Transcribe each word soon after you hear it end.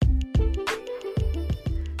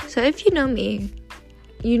So if you know me,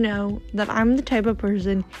 you know that I'm the type of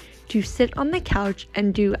person to sit on the couch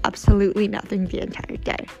and do absolutely nothing the entire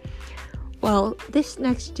day. Well, this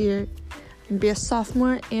next year, I'm going to be a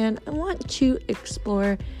sophomore, and I want to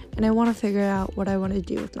explore, and I want to figure out what I want to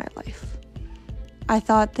do with my life. I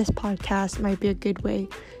thought this podcast might be a good way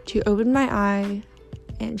to open my eye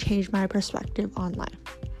and change my perspective on life.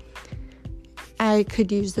 I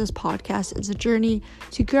could use this podcast as a journey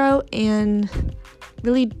to grow and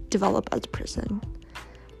really develop as a person.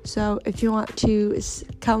 So if you want to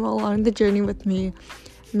come along the journey with me,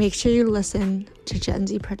 make sure you listen to Gen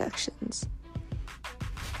Z Productions.